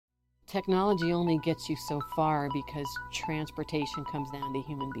Technology only gets you so far because transportation comes down to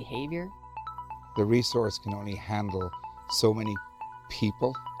human behavior. The resource can only handle so many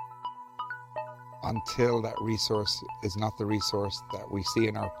people. Until that resource is not the resource that we see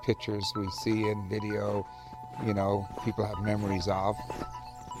in our pictures, we see in video, people have memories of.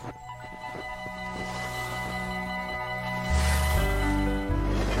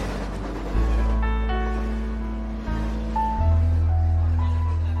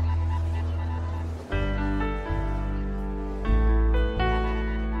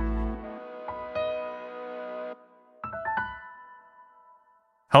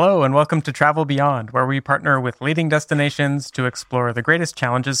 Hello and welcome to Travel Beyond, where we partner with leading destinations to explore the greatest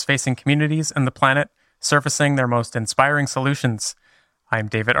challenges facing communities and the planet, surfacing their most inspiring solutions. I'm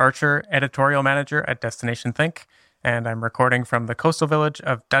David Archer, editorial manager at Destination Think, and I'm recording from the coastal village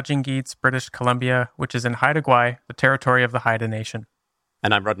of Dudjingites, British Columbia, which is in Haida Gwaii, the territory of the Haida Nation.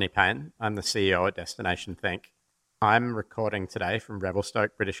 And I'm Rodney Payne. I'm the CEO at Destination Think. I'm recording today from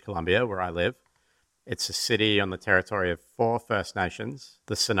Revelstoke, British Columbia, where I live. It's a city on the territory of 4 First Nations,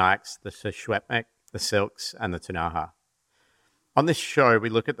 the Sinaiaks, the Secwepemc, the Silks, and the Ktunaxa. On this show, we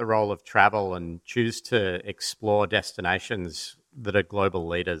look at the role of travel and choose to explore destinations that are global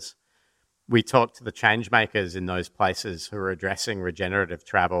leaders. We talk to the change makers in those places who are addressing regenerative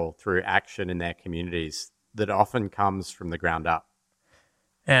travel through action in their communities that often comes from the ground up.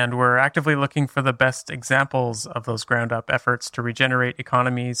 And we're actively looking for the best examples of those ground-up efforts to regenerate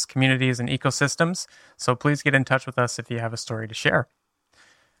economies, communities, and ecosystems. So please get in touch with us if you have a story to share.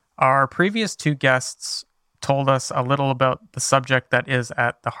 Our previous 2 guests told us a little about the subject that is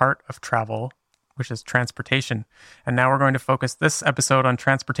at the heart of travel, which is transportation. And now we're going to focus this episode on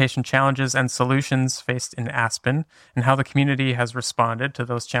transportation challenges and solutions faced in Aspen and how the community has responded to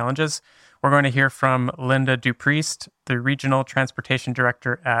those challenges. We're going to hear from Linda Dupriest, the Regional Transportation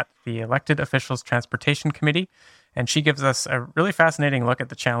Director at the Elected Officials Transportation Committee, and she gives us a really fascinating look at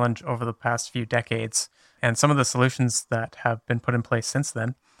the challenge over the past few decades and some of the solutions that have been put in place since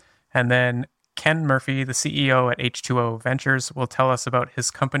then. And then Ken Murphy, the CEO at H2O Ventures, will tell us about his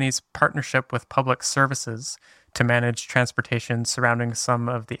company's partnership with public services to manage transportation surrounding some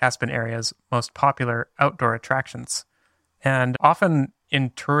of the Aspen area's most popular outdoor attractions. And often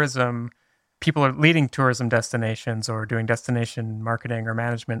in tourism, people are leading tourism destinations or doing destination marketing or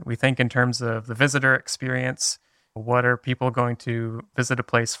management. We think in terms of the visitor experience. What are people going to visit a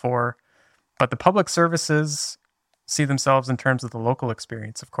place for? But the public services see themselves in terms of the local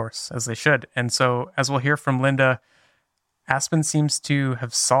experience, of course, as they should. And so, as we'll hear from Linda, Aspen seems to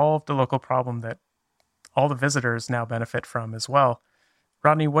have solved a local problem that all the visitors now benefit from as well.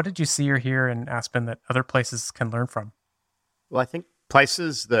 Rodney, what did you see or hear in Aspen that other places can learn from? Well, I think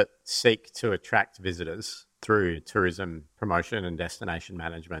places that seek to attract visitors through tourism promotion and destination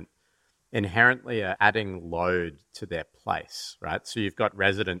management inherently are adding load to their place, right? So you've got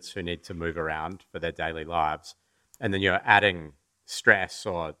residents who need to move around for their daily lives, and then you're adding stress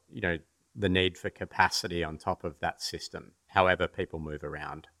or, the need for capacity on top of that system, however people move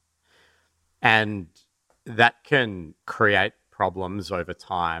around. And that can create problems over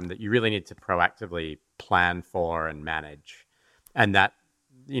time that you really need to proactively plan for and manage. And that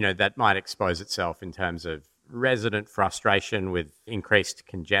might expose itself in terms of resident frustration with increased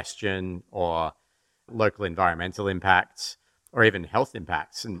congestion or local environmental impacts or even health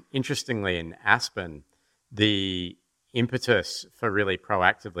impacts. And interestingly, in Aspen, the impetus for really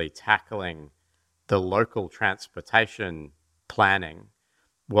proactively tackling the local transportation planning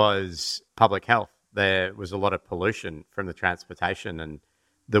was public health. There was a lot of pollution from the transportation, and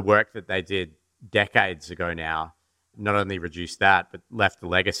the work that they did decades ago now not only reduced that, but left a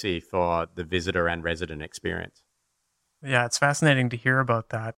legacy for the visitor and resident experience. Yeah, it's fascinating to hear about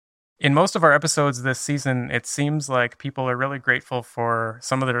that. In most of our episodes this season, it seems like people are really grateful for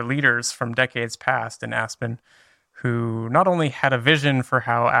some of their leaders from decades past in Aspen who not only had a vision for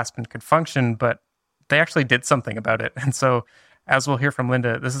how Aspen could function, but they actually did something about it. And so, as we'll hear from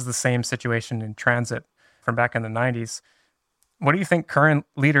Linda, this is the same situation in transit from back in the 90s. What do you think current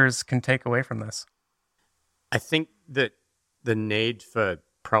leaders can take away from this? I think that the need for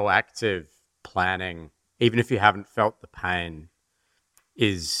proactive planning, even if you haven't felt the pain,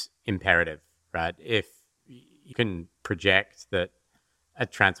 is imperative, right? If you can project that a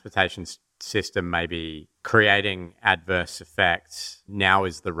transportation system may be creating adverse effects, now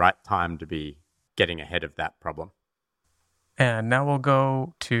is the right time to be getting ahead of that problem. And now we'll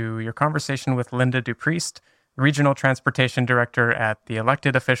go to your conversation with Linda Dupriest, Regional Transportation Director at the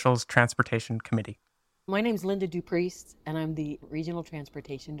Elected Officials Transportation Committee. My name's Linda Dupriest, and I'm the Regional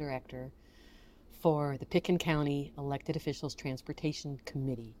Transportation Director for the Pitkin County Elected Officials Transportation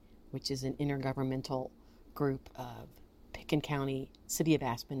Committee. which is an intergovernmental group of Picken County, City of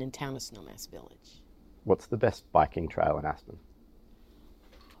Aspen, and Town of Snowmass Village. What's the best biking trail in Aspen?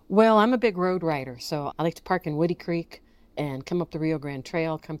 Well, I'm a big road rider, so I like to park in Woody Creek and come up the Rio Grande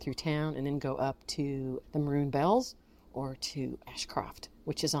Trail, come through town, and then go up to the Maroon Bells or to Ashcroft,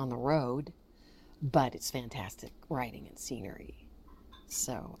 which is on the road, but it's fantastic riding and scenery.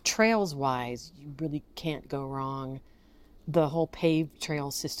 So trails-wise, you really can't go wrong. The whole paved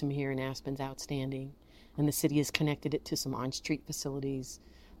trail system here in Aspen's outstanding, and the city has connected it to some on-street facilities.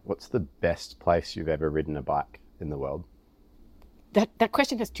 What's the best place you've ever ridden a bike in the world? That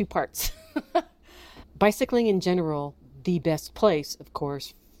question has two parts. Bicycling in general, the best place, of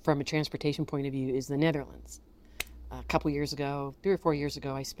course, from a transportation point of view, is the Netherlands. A couple years ago, 3 or 4 years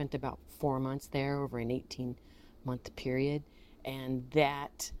ago, I spent about 4 months there over an 18-month period, and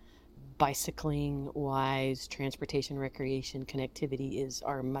that bicycling-wise, transportation, recreation, connectivity is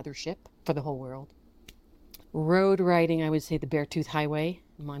our mothership for the whole world. Road riding, I would say the Beartooth Highway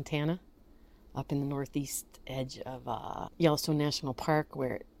in Montana, up in the northeast edge of Yellowstone National Park,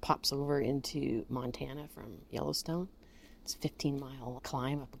 where it pops over into Montana from Yellowstone. It's a 15-mile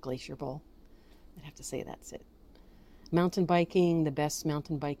climb up a glacier bowl. I'd have to say that's it. Mountain biking, the best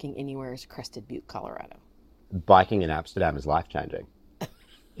mountain biking anywhere is Crested Butte, Colorado. Biking in Amsterdam is life-changing.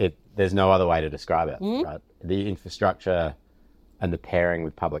 There's no other way to describe it, right? The infrastructure and the pairing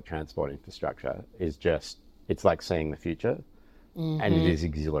with public transport infrastructure is just, it's like seeing the future. And it is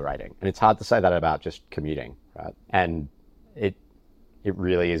exhilarating. And it's hard to say that about just commuting, right? And it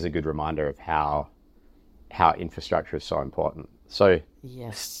really is a good reminder of how infrastructure is so important. So,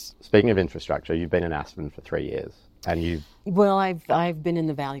 yes. Speaking of infrastructure, you've been in Aspen for 3 years, and Well, I've been in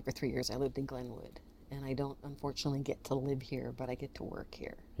the Valley for 3 years. I lived in Glenwood, and I don't unfortunately get to live here, but I get to work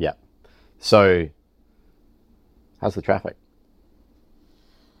here. Yeah. So, how's the traffic?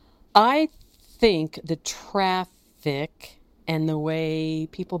 I think the traffic and the way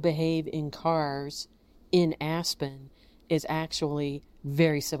people behave in cars in Aspen is actually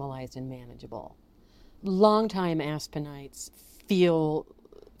very civilized and manageable. Longtime Aspenites feel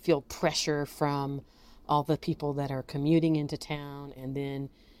pressure from all the people that are commuting into town, and then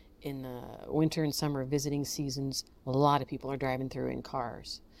in the winter and summer visiting seasons, a lot of people are driving through in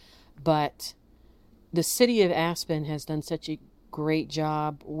cars. But the city of Aspen has done such a great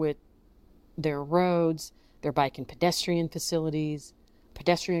job with their roads, their bike and pedestrian facilities,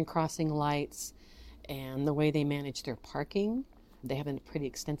 pedestrian crossing lights, and the way they manage their parking. They have a pretty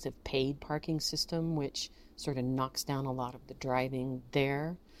extensive paid parking system, which sort of knocks down a lot of the driving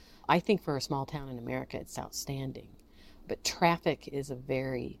there. I think for a small town in America, it's outstanding. But traffic is a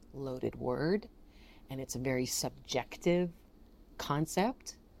very loaded word, and it's a very subjective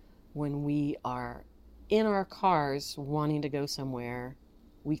concept. When we are in our cars wanting to go somewhere,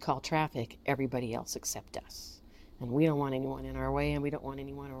 we call traffic everybody else except us. And we don't want anyone in our way, and we don't want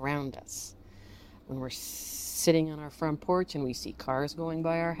anyone around us. When we're sitting on our front porch and we see cars going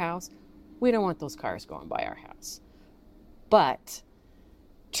by our house, we don't want those cars going by our house. But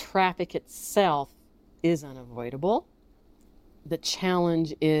traffic itself is unavoidable. The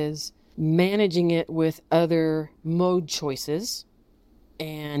challenge is managing it with other mode choices,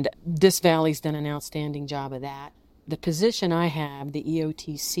 and this valley's done an outstanding job of that. The position I have, the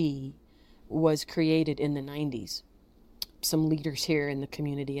EOTC, was created in the 90s. Some leaders here in the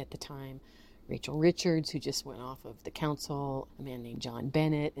community at the time, Rachel Richards, who just went off of the council, a man named John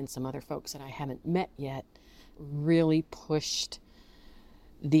Bennett, and some other folks that I haven't met yet, really pushed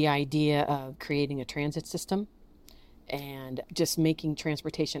the idea of creating a transit system and just making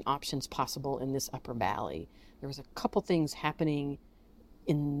transportation options possible in this upper valley. There was a couple things happening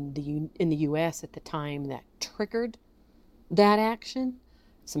in the U.S. at the time that triggered that action.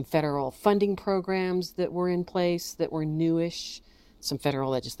 Some federal funding programs that were in place that were newish. Some federal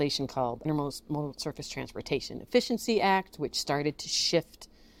legislation called Intermodal Surface Transportation Efficiency Act, which started to shift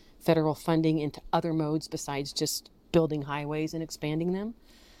federal funding into other modes besides just building highways and expanding them.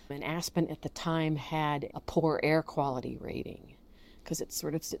 And Aspen at the time had a poor air quality rating because it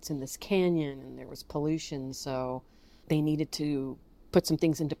sort of sits in this canyon and there was pollution, so they needed to put some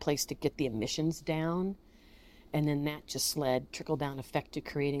things into place to get the emissions down. And then that just led trickle-down effect to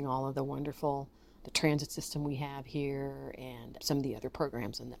creating all of the transit system we have here and some of the other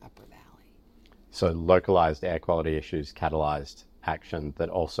programs in the Upper Valley. So localized air quality issues catalyzed action that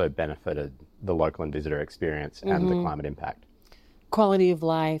also benefited the local and visitor experience and the climate impact. Quality of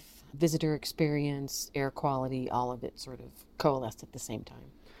life, visitor experience, air quality, all of it sort of coalesced at the same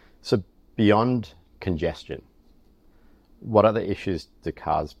time. So beyond congestion, what other issues do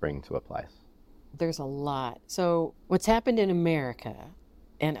cars bring to a place? There's a lot. So what's happened in America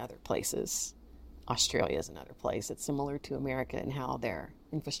and other places. Australia is another place. It's similar to America in how their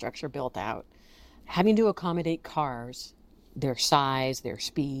infrastructure built out. Having to accommodate cars, their size, their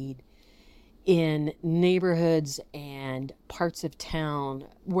speed, in neighborhoods and parts of town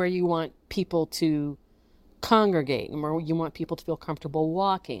where you want people to congregate and where you want people to feel comfortable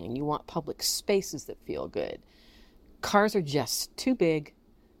walking and you want public spaces that feel good. Cars are just too big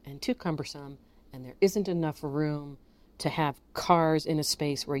and too cumbersome, and there isn't enough room to have cars in a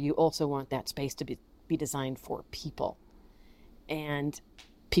space where you also want that space to be designed for people and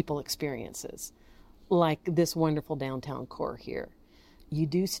people experiences, like this wonderful downtown core here. You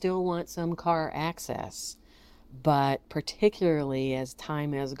do still want some car access, but particularly as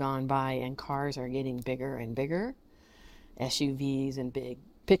time has gone by and cars are getting bigger and bigger, SUVs and big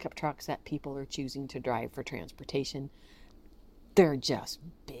pickup trucks that people are choosing to drive for transportation, they're just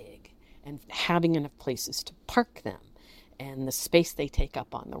big. And having enough places to park them and the space they take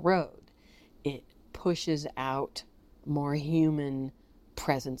up on the road, it pushes out more human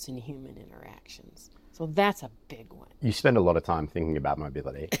presence and human interactions. So that's a big one. You spend a lot of time thinking about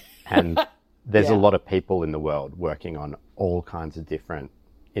mobility, and there's a lot of people in the world working on all kinds of different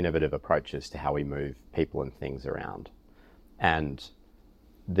innovative approaches to how we move people and things around. And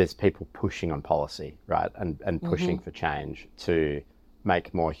there's people pushing on policy, right? And pushing for change to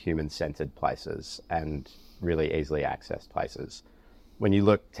make more human-centered places and really easily accessed places. When you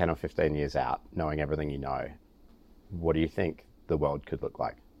look 10 or 15 years out, knowing everything you know, what do you think the world could look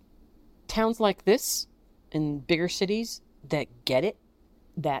like? Towns like this in bigger cities that get it,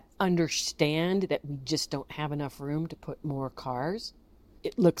 that understand that we just don't have enough room to put more cars,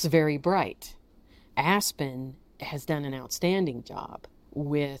 it looks very bright. Aspen has done an outstanding job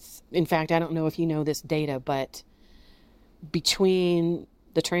with, in fact, I don't know if you know this data, but between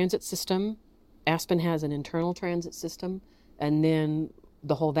the transit system, Aspen has an internal transit system, and then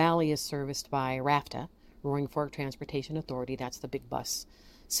the whole valley is serviced by RAFTA, Roaring Fork Transportation Authority. That's the big bus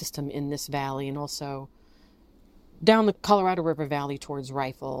system in this valley, and also down the Colorado River Valley towards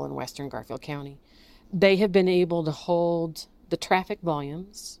Rifle and western Garfield County. They have been able to hold the traffic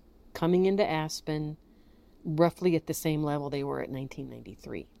volumes coming into Aspen roughly at the same level they were at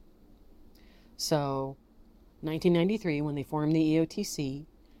 1993. So 1993, when they formed the EOTC,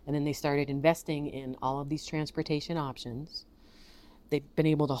 and then they started investing in all of these transportation options, they've been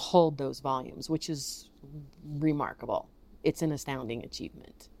able to hold those volumes, which is remarkable. It's an astounding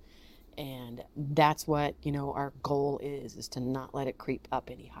achievement. And that's what, our goal is to not let it creep up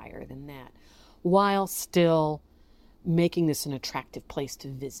any higher than that, while still making this an attractive place to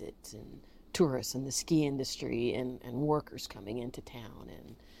visit, and tourists and the ski industry and workers coming into town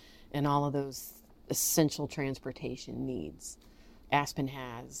and all of those essential transportation needs. Aspen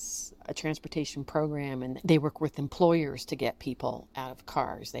has a transportation program, and they work with employers to get people out of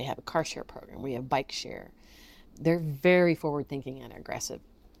cars. They have a car share program. We have bike share. They're very forward-thinking and aggressive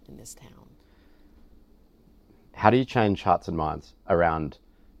in this town. How do you change hearts and minds around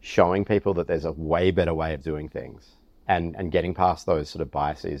showing people that there's a way better way of doing things and getting past those sort of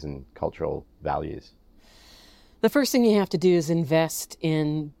biases and cultural values? The first thing you have to do is invest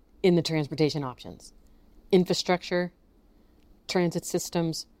in the transportation options. Infrastructure, transit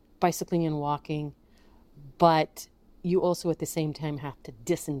systems, bicycling and walking, but you also at the same time have to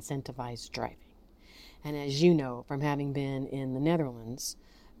disincentivize driving. And as you know from having been in the Netherlands,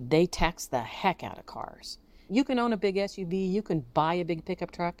 they tax the heck out of cars. You can own a big SUV, you can buy a big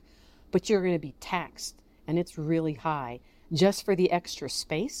pickup truck, but you're going to be taxed, and it's really high just for the extra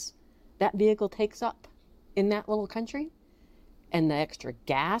space that vehicle takes up in that little country and the extra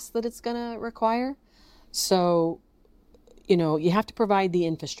gas that it's going to require. So, you have to provide the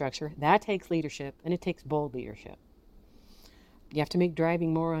infrastructure. That takes leadership, and it takes bold leadership. You have to make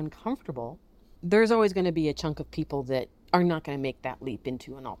driving more uncomfortable. There's always going to be a chunk of people that are not going to make that leap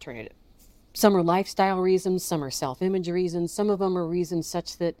into an alternative. Some are lifestyle reasons, some are self-image reasons, some of them are reasons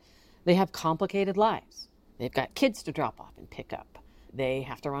such that they have complicated lives. They've got kids to drop off and pick up. They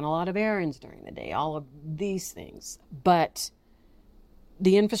have to run a lot of errands during the day, all of these things. But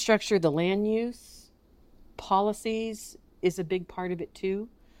the infrastructure, the land use policies is a big part of it too.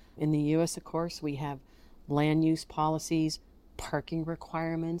 In the U.S., of course, we have land use policies, parking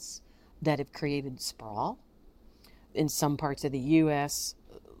requirements that have created sprawl. In some parts of the U.S.,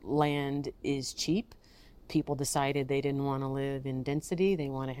 land is cheap. People decided they didn't want to live in density. They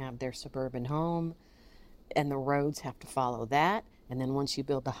want to have their suburban home, and the roads have to follow that. And then once you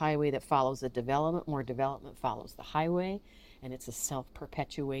build the highway that follows the development, more development follows the highway, and it's a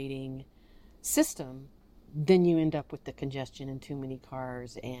self-perpetuating system. Then you end up with the congestion and too many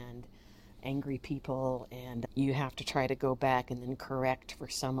cars and angry people, and you have to try to go back and then correct for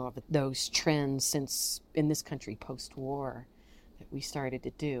some of those trends since in this country post-war that we started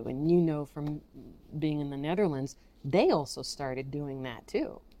to do. And you know from being in the Netherlands, they also started doing that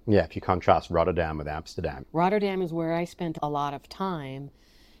too. Yeah, if you contrast Rotterdam with Amsterdam. Rotterdam is where I spent a lot of time,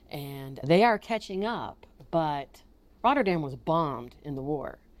 and they are catching up, but Rotterdam was bombed in the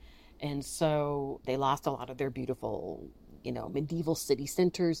war. And so they lost a lot of their beautiful, medieval city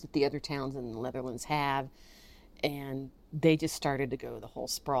centers that the other towns in the Netherlands have. And they just started to go the whole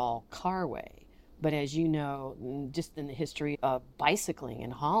sprawl car way. But as you know, just in the history of bicycling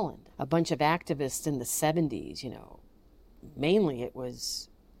in Holland, a bunch of activists in the 70s, mainly it was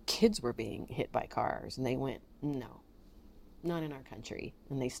kids were being hit by cars. And they went, no, not in our country.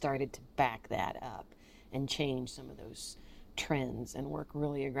 And they started to back that up and change some of those trends and work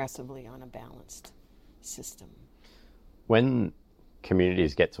really aggressively on a balanced system. When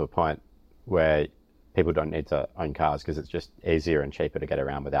communities get to a point where people don't need to own cars because it's just easier and cheaper to get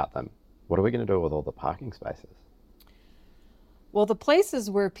around without them, what are we going to do with all the parking spaces? Well, the places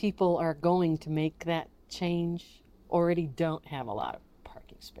where people are going to make that change already don't have a lot of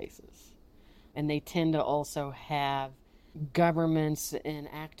parking spaces. And they tend to also have governments and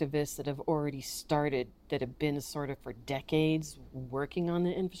activists that have already started, that have been sort of for decades working on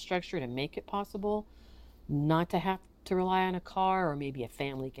the infrastructure to make it possible not to have to rely on a car, or maybe a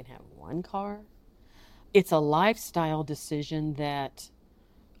family can have one car. It's a lifestyle decision that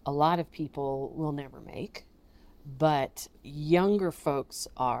a lot of people will never make, but younger folks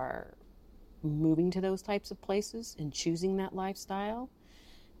are moving to those types of places and choosing that lifestyle.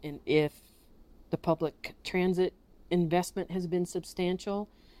 And if the public transit investment has been substantial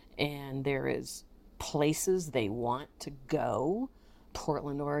and there is places they want to go,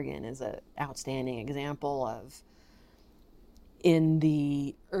 Portland, Oregon is an outstanding example of, in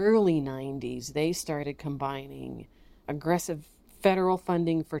the early 90s, they started combining aggressive federal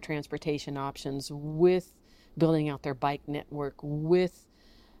funding for transportation options with building out their bike network, with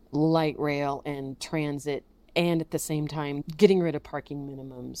light rail and transit, and at the same time getting rid of parking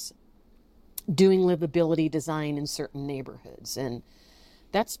minimums, doing livability design in certain neighborhoods. And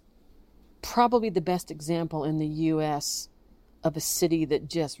that's probably the best example in the U.S. of a city that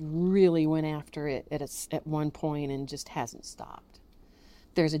just really went after it at one point and just hasn't stopped.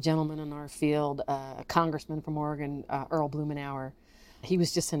 There's a gentleman in our field, a congressman from Oregon, Earl Blumenauer. He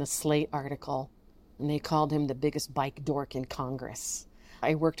was just in a Slate article, and they called him the biggest bike dork in Congress.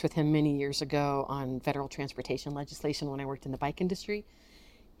 I worked with him many years ago on federal transportation legislation when I worked in the bike industry.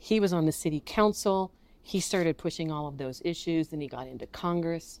 He was on the city council. He started pushing all of those issues. Then he got into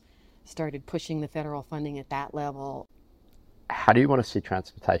Congress, started pushing the federal funding at that level. How do you want to see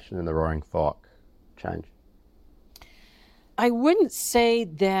transportation in the Roaring Fork change? I wouldn't say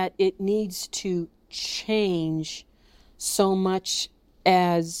that it needs to change so much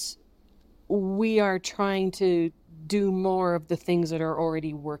as we are trying to do more of the things that are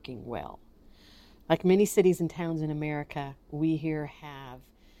already working well. Like many cities and towns in America, we here have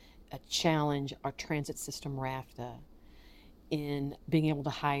a challenge, our transit system, RAFTA, in being able to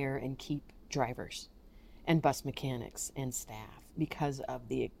hire and keep drivers and bus mechanics and staff because of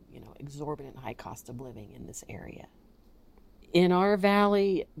the exorbitant high cost of living in this area. In our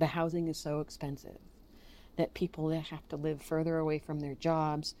valley, the housing is so expensive that people that have to live further away from their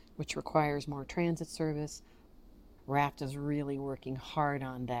jobs, which requires more transit service. RAFTA is really working hard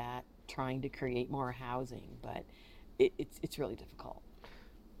on that, trying to create more housing, but it's really difficult.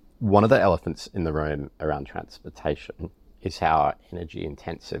 One of the elephants in the room around transportation is how energy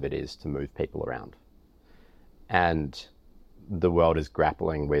intensive it is to move people around. And the world is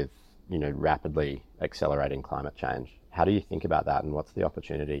grappling with, rapidly accelerating climate change. How do you think about that, and what's the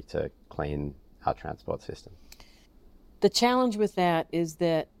opportunity to clean our transport system? The challenge with that is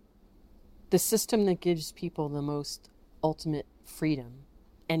that the system that gives people the most ultimate freedom,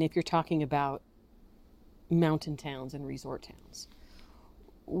 and if you're talking about mountain towns and resort towns,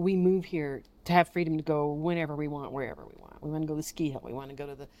 we move here to have freedom to go whenever we want, wherever we want. We want to go to the ski hill. We want to go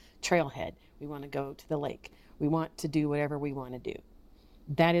to the trailhead. We want to go to the lake. We want to do whatever we want to do.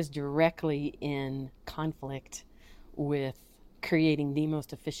 That is directly in conflict with creating the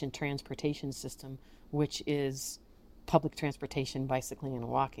most efficient transportation system, which is public transportation, bicycling, and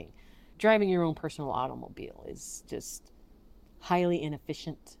walking. Driving your own personal automobile is just highly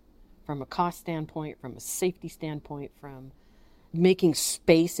inefficient from a cost standpoint, from a safety standpoint, from making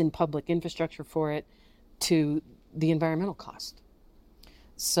space in public infrastructure for it, to the environmental cost.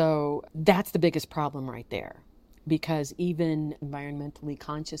 So that's the biggest problem right there, because even environmentally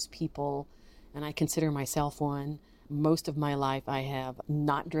conscious people, and I consider myself one, Most of my life, I have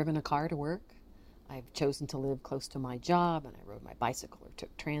not driven a car to work. I've chosen to live close to my job, and I rode my bicycle or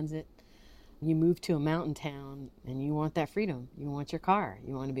took transit. You move to a mountain town, and you want that freedom. You want your car.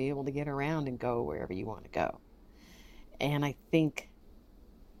 You want to be able to get around and go wherever you want to go. And I think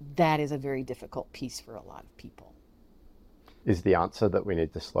that is a very difficult piece for a lot of people. Is the answer that we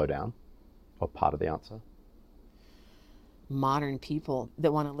need to slow down, or part of the answer? Modern people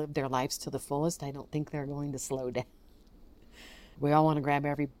that want to live their lives to the fullest, I don't think they're going to slow down. We all want to grab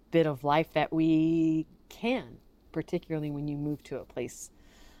every bit of life that we can, particularly when you move to a place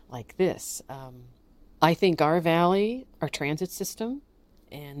like this. I think our valley, our transit system,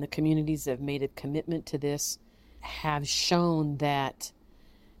 and the communities that have made a commitment to this have shown that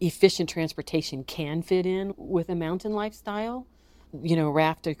efficient transportation can fit in with a mountain lifestyle. You know,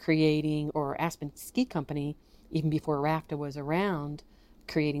 RAFTA creating, or Aspen Ski Company, even before RAFTA was around,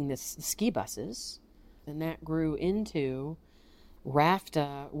 creating this ski buses. And that grew into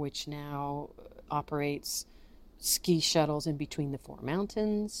RAFTA, which now operates ski shuttles in between the four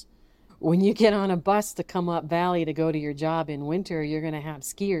mountains. When you get on a bus to come up valley to go to your job in winter, you're going to have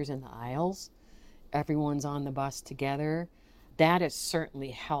skiers in the aisles. Everyone's on the bus together. That has certainly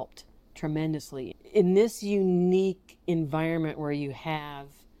helped tremendously. In this unique environment where you have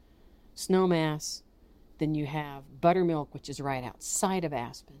Snowmass, then you have Buttermilk, which is right outside of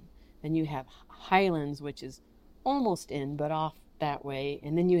Aspen. Then you have Highlands, which is almost in, but off that way.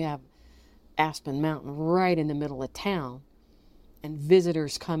 And then you have Aspen Mountain right in the middle of town. And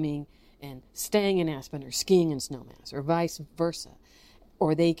visitors coming and staying in Aspen or skiing in Snowmass, or vice versa.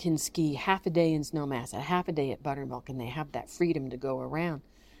 Or they can ski half a day in Snowmass, a half a day at Buttermilk, and they have that freedom to go around.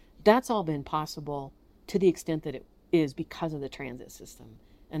 That's all been possible to the extent that it is because of the transit system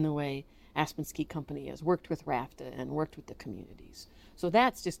and the way Aspen Ski Company has worked with RAFTA and worked with the communities. So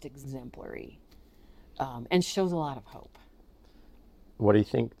that's just exemplary and shows a lot of hope. What do you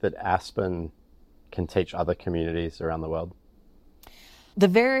think that Aspen can teach other communities around the world? The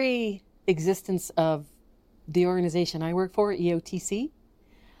very existence of the organization I work for, EOTC,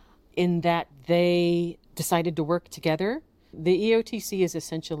 in that they decided to work together. The EOTC is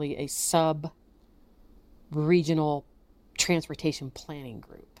essentially a sub-regional transportation planning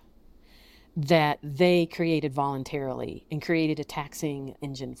group that they created voluntarily and created a taxing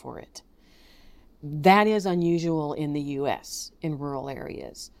engine for it. That is unusual in the U.S., in rural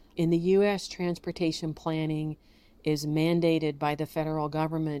areas. In the U.S., transportation planning is mandated by the federal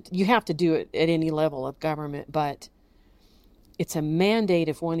government. You have to do it at any level of government, but it's a mandate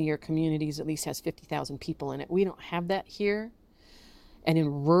if one of your communities at least has 50,000 people in it. We don't have that here. And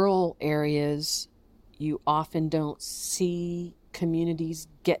in rural areas, you often don't see communities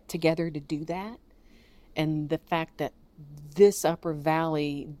get together to do that. And the fact that this Upper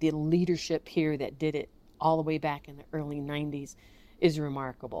Valley, the leadership here that did it all the way back in the early 90s is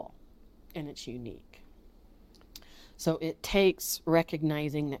remarkable, and it's unique. So it takes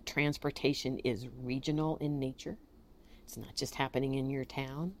recognizing that transportation is regional in nature. It's not just happening in your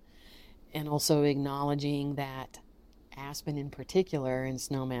town. And also acknowledging that Aspen in particular, and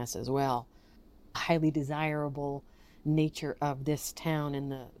Snowmass as well, highly desirable nature of this town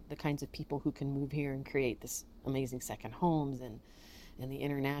and the kinds of people who can move here and create this amazing second homes and the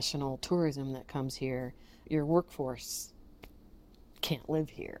international tourism that comes here. Your workforce can't live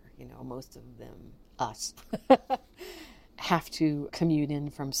here. You know, most of them, us, have to commute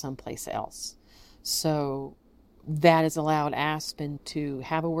in from someplace else. So that has allowed Aspen to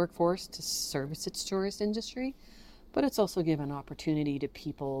have a workforce to service its tourist industry, but it's also given opportunity to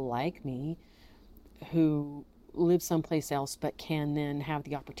people like me who live someplace else but can then have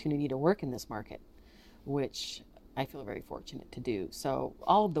the opportunity to work in this market, which I feel very fortunate to do. So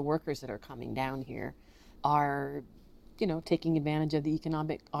all of the workers that are coming down here are, you know, taking advantage of the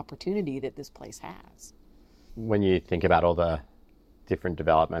economic opportunity that this place has. When you think about all the different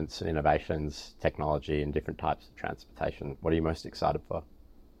developments and innovations, technology and different types of transportation, what are you most excited for?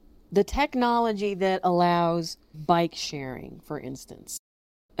 The technology that allows bike sharing, for instance,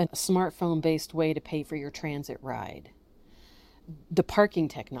 a smartphone-based way to pay for your transit ride. The parking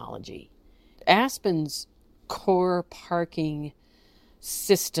technology. Aspen's core parking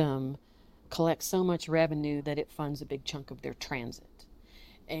system collects so much revenue that it funds a big chunk of their transit.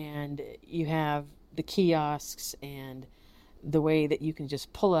 And you have the kiosks and the way that you can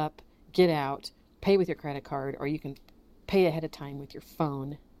just pull up, get out, pay with your credit card, or you can pay ahead of time with your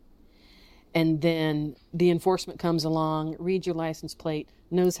phone. And then the enforcement comes along, reads your license plate,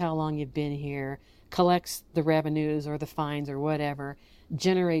 knows how long you've been here, collects the revenues or the fines or whatever,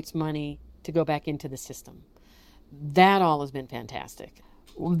 generates money to go back into the system. That all has been fantastic.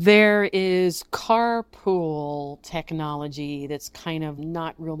 There is carpool technology that's kind of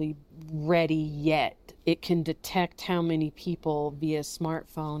not really ready yet. It can detect how many people via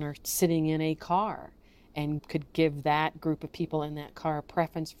smartphone are sitting in a car and could give that group of people in that car a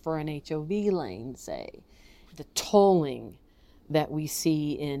preference for an HOV lane, say. The tolling that we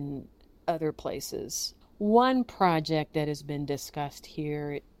see in other places. One project that has been discussed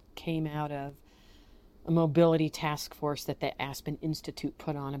here, it came out of a mobility task force that the Aspen Institute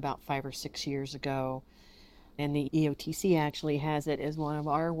put on about 5 or 6 years ago. And the EOTC actually has it as one of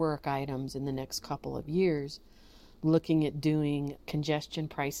our work items in the next couple of years, looking at doing congestion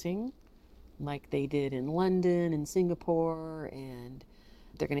pricing like they did in London and Singapore, and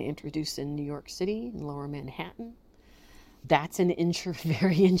they're going to introduce in New York City and Lower Manhattan. That's an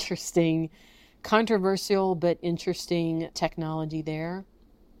very interesting, controversial but interesting technology there.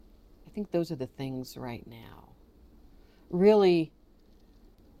 I think those are the things right now. Really,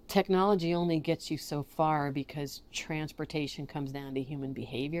 technology only gets you so far because transportation comes down to human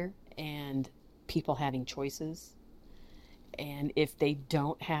behavior and people having choices. And if they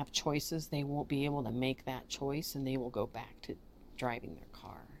don't have choices, they won't be able to make that choice, and they will go back to driving their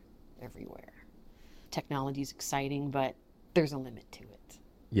car everywhere. Technology is exciting, but there's a limit to it.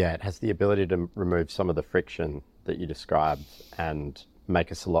 Yeah, it has the ability to remove some of the friction that you described and make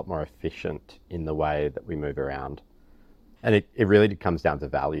us a lot more efficient in the way that we move around. And it really comes down to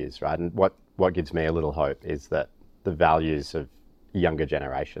values, right? And what gives me a little hope is that the values of younger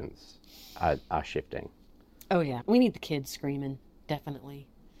generations are shifting. Oh, yeah. We need the kids screaming, definitely.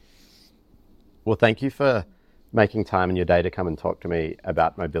 Well, thank you for making time in your day to come and talk to me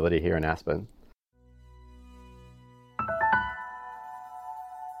about mobility here in Aspen.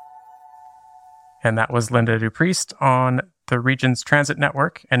 And that was Linda Dupriest on the region's transit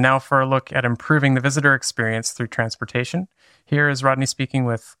network. And now for a look at improving the visitor experience through transportation, here is Rodney speaking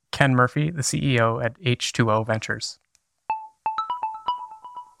with Ken Murphy, the CEO at H2O Ventures.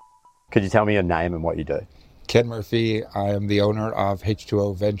 Could you tell me your name and what you do? Ken Murphy. I am the owner of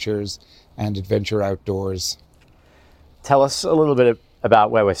H2O Ventures and Adventure Outdoors. Tell us a little bit about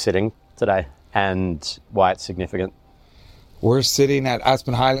where we're sitting today and why it's significant. We're sitting at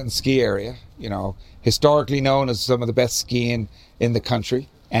Aspen Highland Ski Area, historically known as some of the best skiing in the country.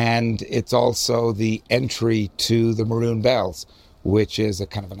 And it's also the entry to the Maroon Bells, which is a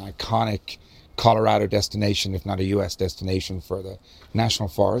kind of an iconic Colorado destination, if not a U.S. destination for the National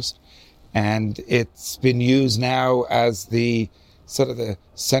Forest. And it's been used now as the sort of the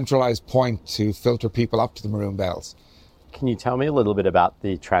centralized point to filter people up to the Maroon Bells. Can you tell me a little bit about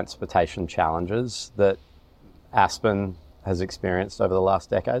the transportation challenges that Aspen has experienced over the last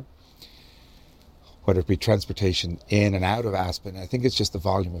decade? Whether it be transportation in and out of Aspen, I think it's just the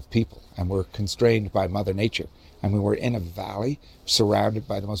volume of people. And we're constrained by Mother Nature. I mean, we're in a valley surrounded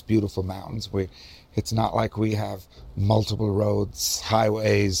by the most beautiful mountains. It's not like we have multiple roads,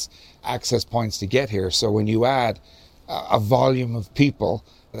 highways, access points to get here. So when you add a volume of people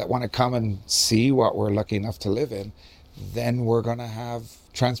that want to come and see what we're lucky enough to live in, then we're going to have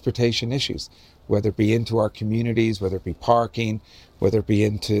transportation issues, whether it be into our communities, whether it be parking, whether it be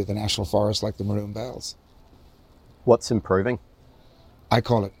into the National Forest like the Maroon Bells. What's improving? I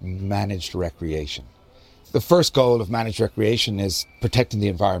call it managed recreation. The first goal of managed recreation is protecting the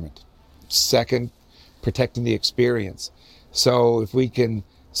environment. Second, protecting the experience. So if we can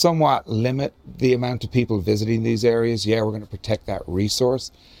somewhat limit the amount of people visiting these areas, we're going to protect that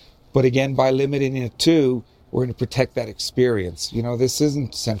resource. But again, by limiting it too, we're going to protect that experience. This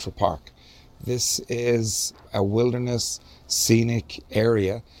isn't Central Park. This is a wilderness, scenic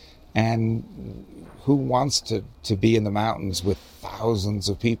area. And who wants to be in the mountains with thousands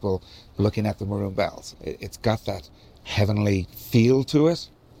of people looking at the Maroon Bells? It's got that heavenly feel to it.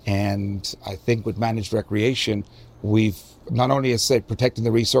 And I think with managed recreation, we've not only, as I say, protecting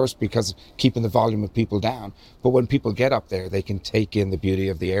the resource because keeping the volume of people down, but when people get up there, they can take in the beauty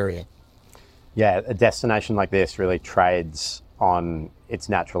of the area. Yeah, a destination like this really trades on its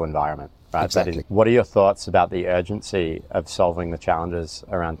natural environment, right? Exactly. What are your thoughts about the urgency of solving the challenges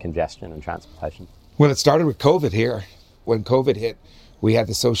around congestion and transportation? Well, it started with COVID here. When COVID hit, we had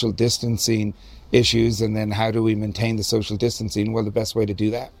the social distancing issues, and then how do we maintain the social distancing? Well, the best way to do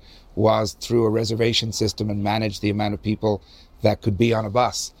that was through a reservation system and manage the amount of people that could be on a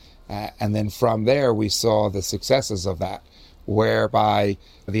bus. And then from there, we saw the successes of that, whereby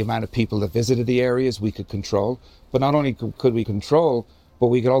the amount of people that visited the areas we could control. But not only could we control, but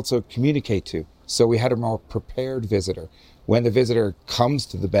we could also communicate to. So we had a more prepared visitor. When the visitor comes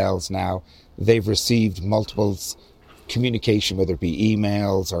to the Bells now, they've received multiple communication, whether it be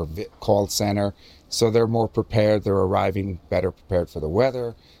emails or call center. So they're more prepared. They're arriving better prepared for the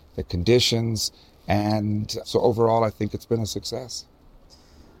weather, the conditions. And so overall, I think it's been a success.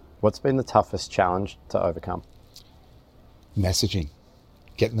 What's been the toughest challenge to overcome? Messaging,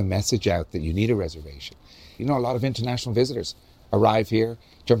 getting the message out that you need a reservation. A lot of international visitors arrive here,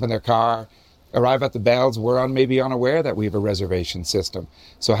 jump in their car, arrive at the bells. We're maybe unaware that we have a reservation system.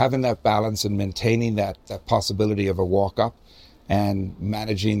 So having that balance and maintaining that possibility of a walk up and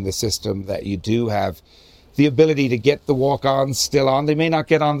managing the system that you do have the ability to get the walk-ons still on. They may not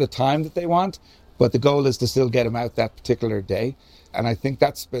get on the time that they want, but the goal is to still get them out that particular day. And I think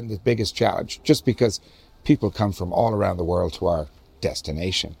that's been the biggest challenge, just because people come from all around the world to our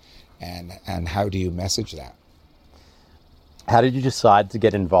destination. And how do you message that? How did you decide to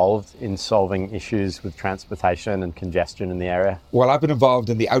get involved in solving issues with transportation and congestion in the area? Well, I've been involved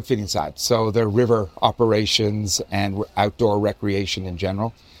in the outfitting side, so the river operations and outdoor recreation in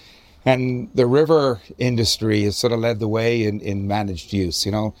general. And the river industry has sort of led the way in managed use.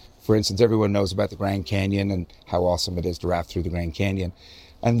 For instance, everyone knows about the Grand Canyon and how awesome it is to raft through the Grand Canyon.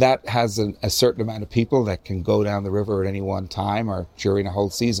 And that has a certain amount of people that can go down the river at any one time or during a whole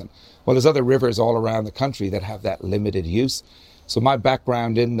season. Well, there's other rivers all around the country that have that limited use. So my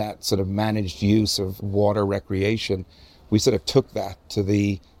background in that sort of managed use of water recreation, we sort of took that to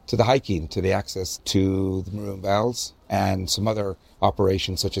the hiking, to the access to the Maroon Bells and some other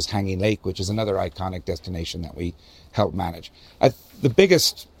operations such as Hanging Lake, which is another iconic destination that we help manage. The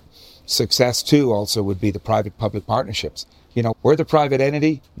biggest success too also would be the private-public partnerships. We're the private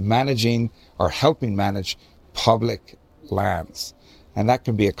entity managing or helping manage public lands. And that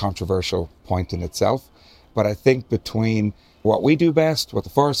can be a controversial point in itself. But I think between what we do best, what the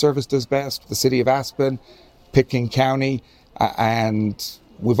Forest Service does best, the City of Aspen, Pitkin County, and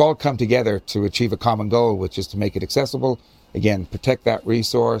we've all come together to achieve a common goal, which is to make it accessible, again, protect that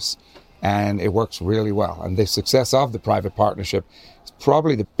resource, and it works really well. And the success of the private partnership is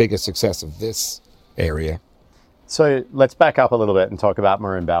probably the biggest success of this area. So let's back up a little bit and talk about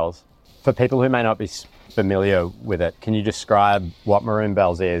Maroon Bells. For people who may not be familiar with it, can you describe what Maroon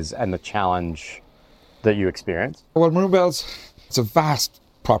Bells is and the challenge that you experience? Well, Maroon Bells, it's a vast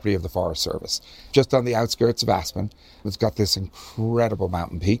property of the Forest Service, just on the outskirts of Aspen. It's got this incredible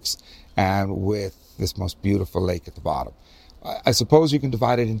mountain peaks and with this most beautiful lake at the bottom. I suppose you can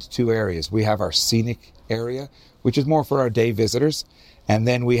divide it into two areas. We have our scenic area, which is more for our day visitors. And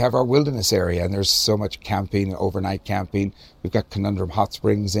then we have our wilderness area, and there's so much camping, overnight camping. We've got Conundrum Hot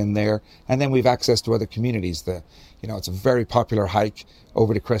Springs in there. And then we've access to other communities. It's a very popular hike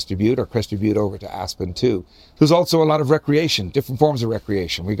over to Crested Butte, or Crested Butte over to Aspen too. There's also a lot of recreation, different forms of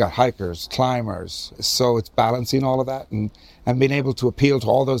recreation. We've got hikers, climbers. So it's balancing all of that and being able to appeal to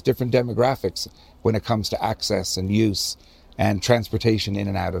all those different demographics when it comes to access and use and transportation in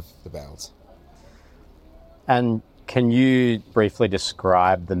and out of the Bells. And can you briefly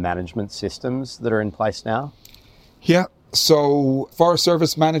describe the management systems that are in place now? Yeah, so Forest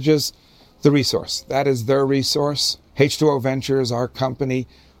Service manages the resource. That is their resource. H2O Ventures, our company,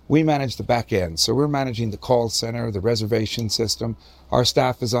 we manage the back end. So we're managing the call center, the reservation system. Our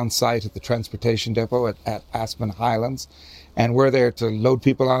staff is on site at the transportation depot at Aspen Highlands, and we're there to load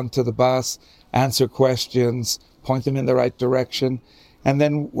people onto the bus, answer questions, point them in the right direction, and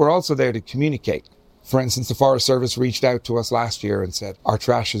then we're also there to communicate. For instance, the Forest Service reached out to us last year and said, our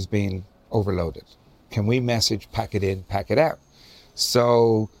trash is being overloaded. Can we message, pack it in, pack it out?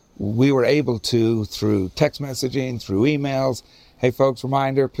 So we were able to, through text messaging, through emails, hey folks,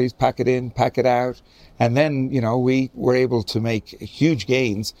 reminder, please pack it in, pack it out. And then, we were able to make huge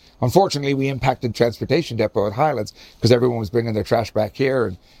gains. Unfortunately, we impacted transportation depot at Highlands because everyone was bringing their trash back here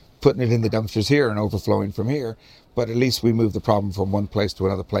and putting it in the dumpsters here and overflowing from here. But at least we moved the problem from one place to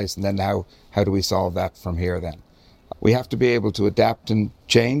another place. And then now, how do we solve that from here then? We have to be able to adapt and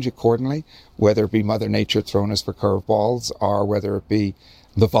change accordingly, whether it be Mother Nature throwing us for curveballs or whether it be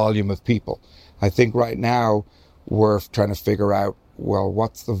the volume of people. I think right now we're trying to figure out, well,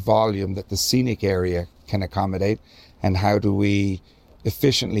 what's the volume that the scenic area can accommodate and how do we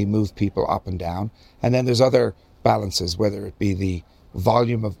efficiently move people up and down? And then there's other balances, whether it be the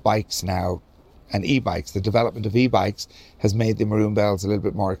volume of bikes now and e-bikes. The development of e-bikes has made the Maroon Bells a little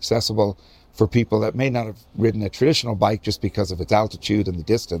bit more accessible for people that may not have ridden a traditional bike just because of its altitude and the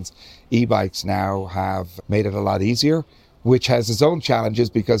distance. E-bikes now have made it a lot easier, which has its own challenges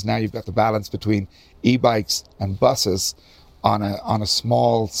because now you've got the balance between e-bikes and buses on a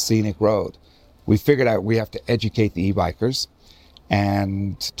small scenic road. We figured out we have to educate the e-bikers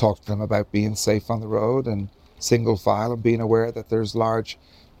and talk to them about being safe on the road and single file and being aware that there's large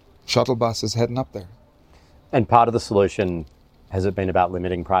shuttle buses heading up there. And part of the solution, has it been about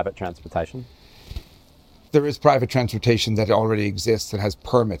limiting private transportation? There is private transportation that already exists that has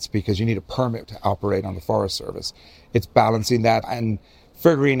permits, because you need a permit to operate on the Forest Service. It's balancing that and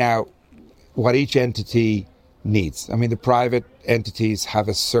figuring out what each entity needs. I mean, the private entities have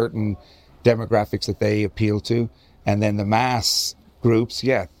a certain demographics that they appeal to, and then the mass groups,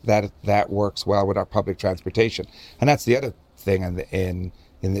 that works well with our public transportation. And that's the other thing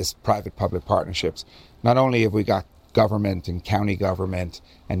in this private-public partnerships. Not only have we got government and county government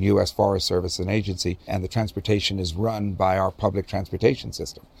and U.S. Forest Service and agency, and the transportation is run by our public transportation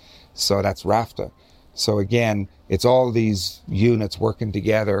system. So that's RAFTA. So again, it's all these units working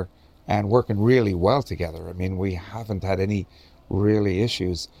together and working really well together. I mean, we haven't had any really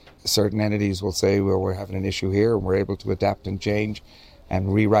issues. Certain entities will say, well, we're having an issue here, and we're able to adapt and change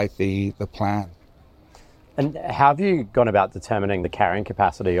and rewrite the plan. And how have you gone about determining the carrying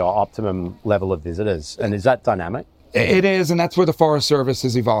capacity or optimum level of visitors? And is that dynamic? It is, and that's where the Forest Service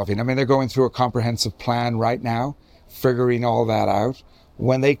is evolving. I mean, they're going through a comprehensive plan right now, figuring all that out.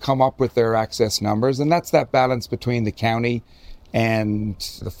 When they come up with their access numbers, and that's that balance between the county and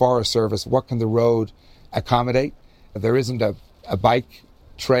the Forest Service, what can the road accommodate? There isn't a bike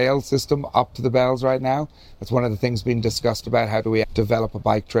trail system up to the Bells right now. That's one of the things being discussed about how do we develop a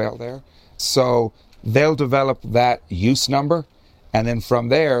bike trail there. So they'll develop that use number, and then from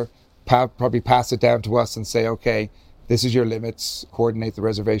there, probably pass it down to us and say, okay, this is your limits, coordinate the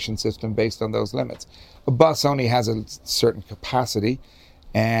reservation system based on those limits. A bus only has a certain capacity,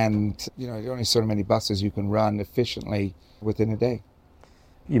 and there are only so many buses you can run efficiently within a day.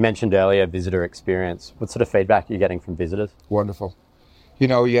 You mentioned earlier visitor experience. What sort of feedback are you getting from visitors? Wonderful.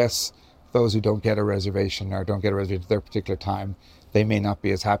 Yes, those who don't get a reservation or don't get a reservation at their particular time, they may not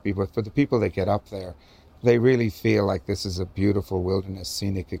be as happy, but for the people that get up there, they really feel like this is a beautiful wilderness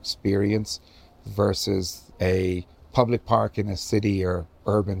scenic experience versus a public park in a city or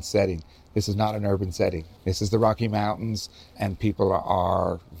urban setting. This is not an urban setting. This is the Rocky Mountains, and people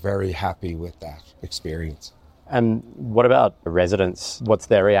are very happy with that experience. And what about residents? What's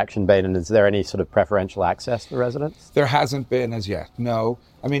their reaction been, and is there any sort of preferential access for residents? There hasn't been as yet, no.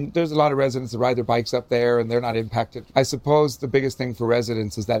 I mean, there's a lot of residents that ride their bikes up there and they're not impacted. I suppose the biggest thing for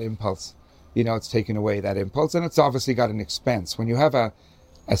residents is that impulse. It's taking away that impulse, and it's obviously got an expense. When you have a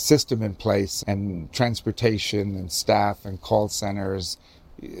system in place and transportation and staff and call centers,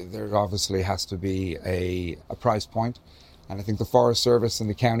 there obviously has to be a price point. And I think the Forest Service and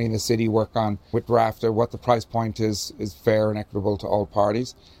the county and the city work on with RAFTA what the price point is fair and equitable to all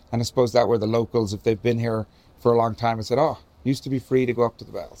parties. And I suppose that where the locals, if they've been here for a long time, have said, used to be free to go up to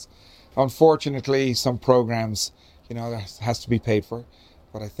the Bells. Unfortunately, some programs, that has to be paid for.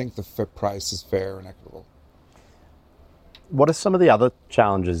 But I think the price is fair and equitable. What are some of the other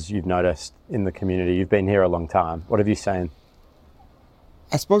challenges you've noticed in the community? You've been here a long time. What have you seen?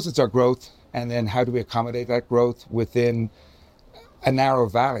 I suppose it's our growth, and then how do we accommodate that growth within a narrow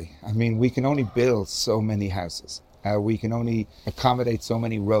valley? I mean, we can only build so many houses. We can only accommodate so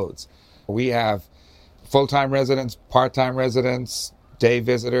many roads. We have full-time residents, part-time residents, day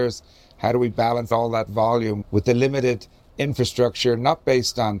visitors. How do we balance all that volume with the limited infrastructure, not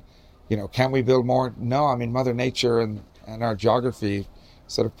based on, can we build more? No, I mean, Mother Nature and our geography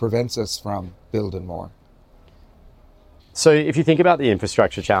sort of prevents us from building more. So if you think about the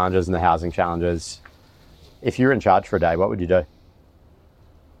infrastructure challenges and the housing challenges, if you're in charge for a day, what would you do?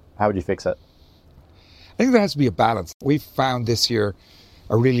 How would you fix it? I think there has to be a balance. We've found this year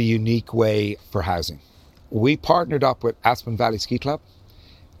a really unique way for housing. We partnered up with Aspen Valley Ski Club,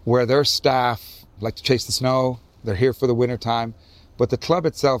 where their staff like to chase the snow. They're here for the winter time, but the club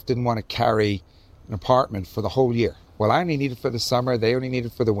itself didn't want to carry an apartment for the whole year. Well, I only need it for the summer, they only need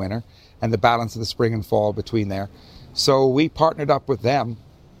it for the winter, and the balance of the spring and fall between there. So we partnered up with them,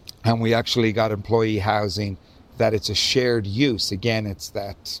 and we actually got employee housing that it's a shared use. Again, it's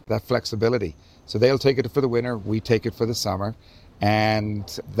that flexibility. So they'll take it for the winter, we take it for the summer,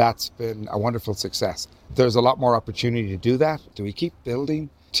 and that's been a wonderful success. There's a lot more opportunity to do that. Do we keep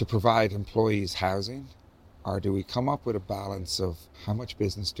building to provide employees housing? Or do we come up with a balance of how much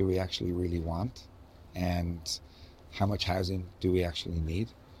business do we actually really want and how much housing do we actually need?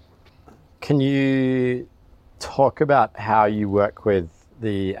 Can you talk about how you work with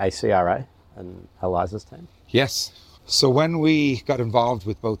the ACRA and Eliza's team? Yes. So when we got involved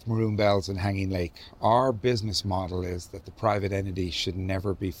with both Maroon Bells and Hanging Lake, our business model is that the private entity should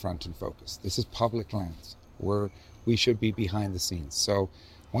never be front and focus. This is public lands where we should be behind the scenes. So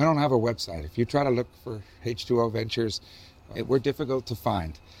we don't have a website. If you try to look for H2O Ventures, we're difficult to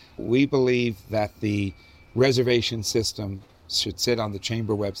find. We believe that the reservation system should sit on the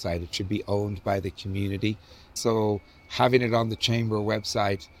chamber website. It should be owned by the community. So having it on the chamber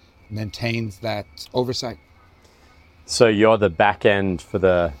website maintains that oversight. So you're the back end for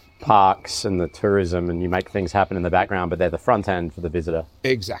the parks and the tourism, and you make things happen in the background, but they're the front end for the visitor.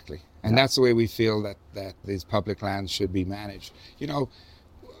 Exactly. And that's the way we feel that these public lands should be managed. You know,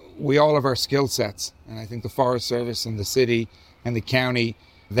 we all have our skill sets, and I think the Forest Service and the city and the county,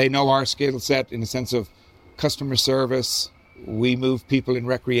 they know our skill set in the sense of customer service. We move people in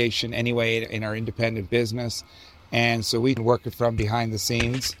recreation anyway in our independent business, and so we can work it from behind the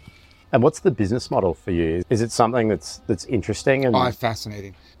scenes. And what's the business model for you? Is it something that's interesting? And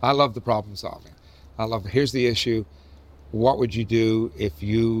Fascinating. I love the problem solving. Here's the issue. What would you do if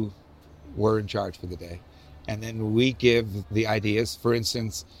you were in charge for the day? And then we give the ideas. For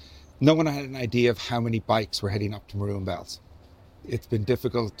instance, no one had an idea of how many bikes were heading up to Maroon Bells. It's been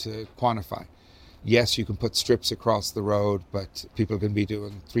difficult to quantify. Yes, you can put strips across the road, but people can be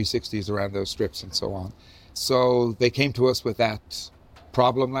doing 360s around those strips and so on. So they came to us with that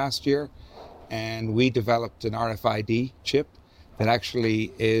problem last year, and we developed an RFID chip that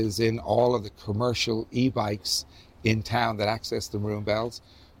actually is in all of the commercial e-bikes in town that access the Maroon Bells.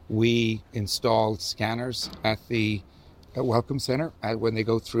 We installed scanners at the Welcome Center when they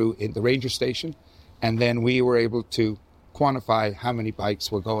go through in the ranger station, and then we were able to quantify how many bikes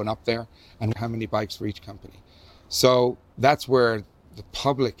were going up there and how many bikes for each company. So that's where the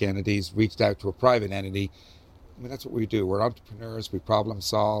public entities reached out to a private entity. I mean, that's what we do. We're entrepreneurs, we problem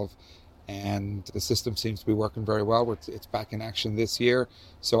solve, and the system seems to be working very well. It's back in action this year.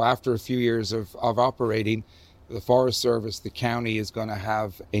 So after a few years of operating, the Forest Service, the county is going to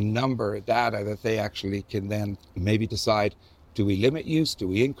have a number of data that they actually can then maybe decide, do we limit use? Do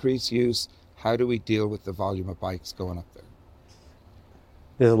we increase use? How do we deal with the volume of bikes going up there?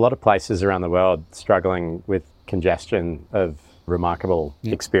 There's a lot of places around the world struggling with congestion of remarkable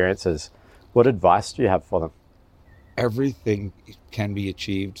experiences. What advice do you have for them? Everything can be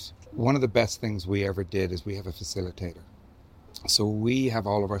achieved. One of the best things we ever did is we have a facilitator. So we have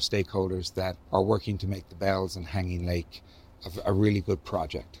all of our stakeholders that are working to make the Bells and Hanging Lake a really good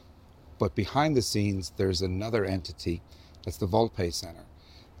project. But behind the scenes, there's another entity, that's the Volpe Center.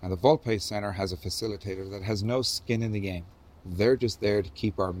 Now the Volpe Center has a facilitator that has no skin in the game. They're just there to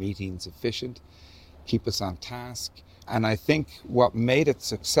keep our meetings efficient, keep us on task. And I think what made it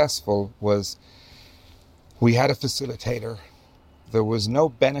successful was we had a facilitator. There was no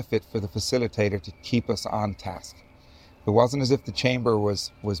benefit for the facilitator to keep us on task. It wasn't as if the chamber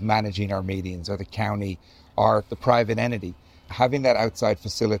was managing our meetings or the county or the private entity. Having that outside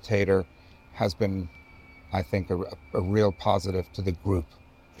facilitator has been, I think, a real positive to the group.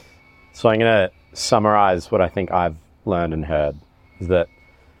 So I'm going to summarize what I think I've learned and heard, is that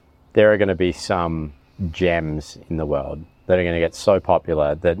there are going to be some gems in the world that are going to get so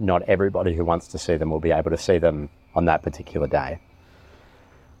popular that not everybody who wants to see them will be able to see them on that particular day.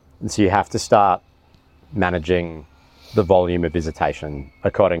 And so you have to start managing the volume of visitation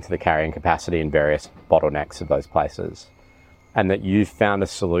according to the carrying capacity and various bottlenecks of those places. And that you've found a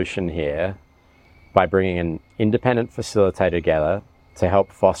solution here by bringing an independent facilitator together to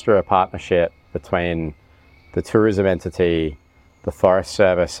help foster a partnership between the tourism entity, the Forest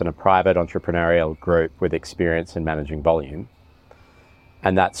Service, and a private entrepreneurial group with experience in managing volume.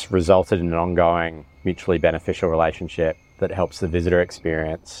 And that's resulted in an ongoing mutually beneficial relationship that helps the visitor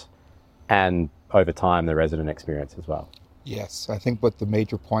experience and over time the resident experience as well. Yes, I think what the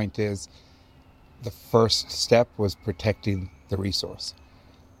major point is, the first step was protecting the resource.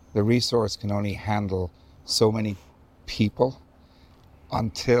 The resource can only handle so many people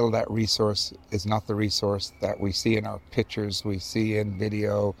until that resource is not the resource that we see in our pictures, we see in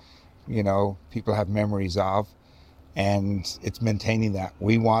video, people have memories of, and it's maintaining that.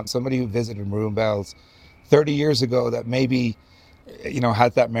 We want somebody who visited Maroon Bells 30 years ago that maybe,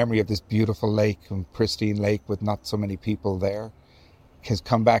 had that memory of this beautiful lake and pristine lake with not so many people there, has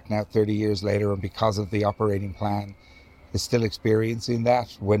come back now 30 years later, and because of the operating plan is still experiencing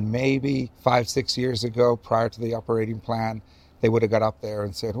that, when maybe 5-6 years ago, prior to the operating plan, they would have got up there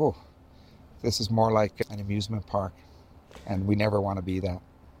and said, oh, this is more like an amusement park. And we never want to be that.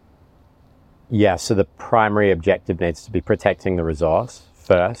 Yeah, so the primary objective needs to be protecting the resource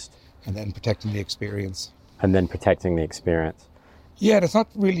first. And then protecting the experience. Yeah, it's not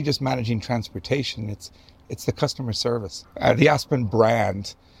really just managing transportation. It's the customer service. The Aspen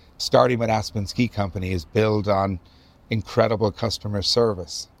brand, starting with Aspen Ski Company, is built on incredible customer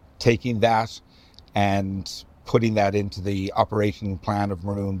service. Taking that and putting that into the operating plan of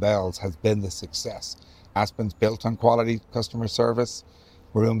Maroon Bells has been the success. Aspen's built on quality customer service.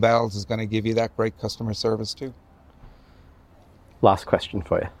 Maroon Bells is going to give you that great customer service too. Last question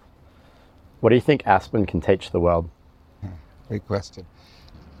for you. What do you think Aspen can teach the world? Great question.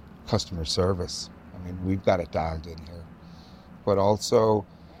 Customer service. I mean, we've got it dialed in here. But also,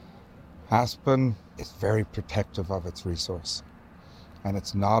 Aspen is very protective of its resource. And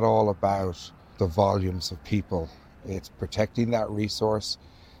it's not all about the volumes of people. It's protecting that resource,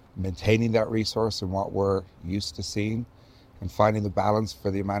 maintaining that resource and what we're used to seeing, and finding the balance for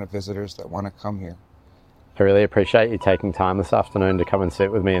the amount of visitors that want to come here. I really appreciate you taking time this afternoon to come and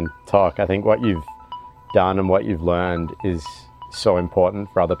sit with me and talk. I think what you've done and what you've learned is so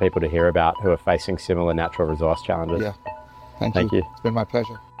important for other people to hear about who are facing similar natural resource challenges. Yeah, thank you. It's been my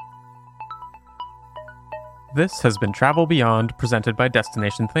pleasure. This has been Travel Beyond, presented by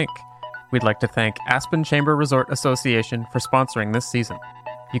Destination Think. We'd like to thank Aspen Chamber Resort Association for sponsoring this season.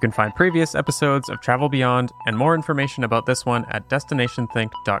 You can find previous episodes of Travel Beyond and more information about this one at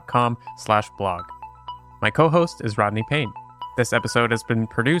destinationthink.com/blog. My co-host is Rodney Payne. This episode has been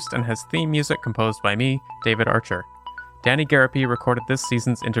produced and has theme music composed by me, David Archer. Danny Garapi recorded this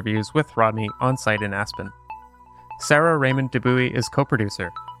season's interviews with Rodney on site in Aspen. Sarah Raymond Dubuie is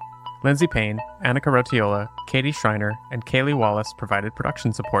co-producer. Lindsay Payne, Annika Rotiola, Katie Schreiner, and Kaylee Wallace provided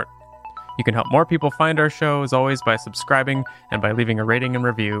production support. You can help more people find our show, as always, by subscribing and by leaving a rating and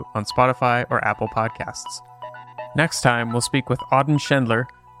review on Spotify or Apple Podcasts. Next time, we'll speak with Auden Schendler,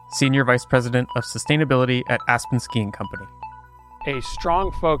 Senior Vice President of Sustainability at Aspen Skiing Company. A strong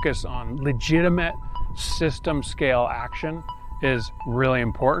focus on legitimate system-scale action is really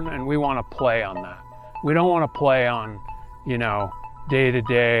important, and we want to play on that. We don't want to play on,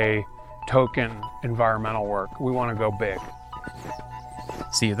 day-to-day token environmental work. We want to go big.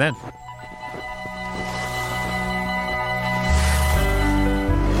 See you then.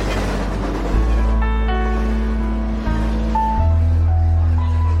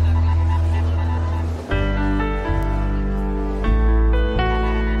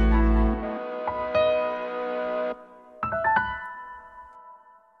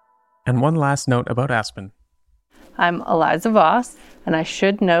 And one last note about Aspen. I'm Eliza Voss, and I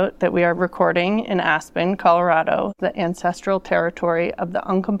should note that we are recording in Aspen, Colorado, the ancestral territory of the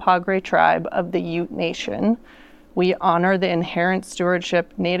Uncompahgre tribe of the Ute Nation. We honor the inherent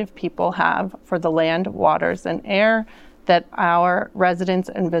stewardship Native people have for the land, waters, and air that our residents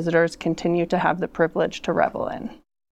and visitors continue to have the privilege to revel in.